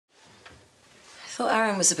thought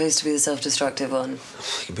Aaron was supposed to be the self-destructive one.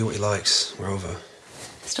 He can be what he likes. We're over.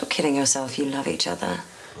 Stop kidding yourself. You love each other.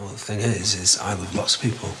 Well, the thing is I love lots of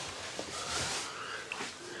people.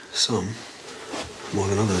 Some more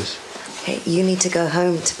than others. Okay, you need to go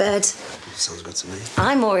home to bed. Sounds good to me.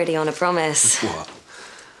 I'm already on a promise. What?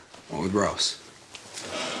 What with Ross?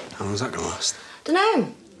 How long is that gonna last?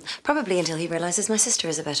 Dunno. Probably until he realizes my sister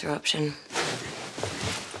is a better option.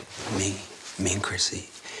 Me and Chrissy.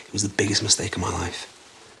 It was the biggest mistake of my life.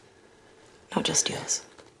 Not just yours.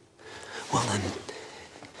 Well then,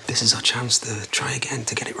 this is our chance to try again,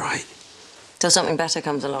 to get it right. Till something better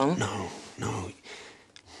comes along? No.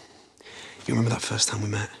 You remember that first time we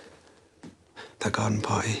met? That garden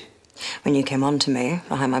party? When you came on to me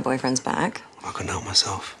behind my boyfriend's back. I couldn't help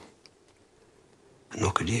myself. And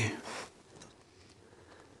nor could you.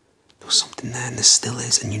 There was something there, and there still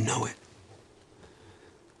is, and you know it.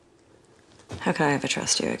 How can I ever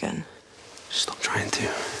trust you again? Stop trying to.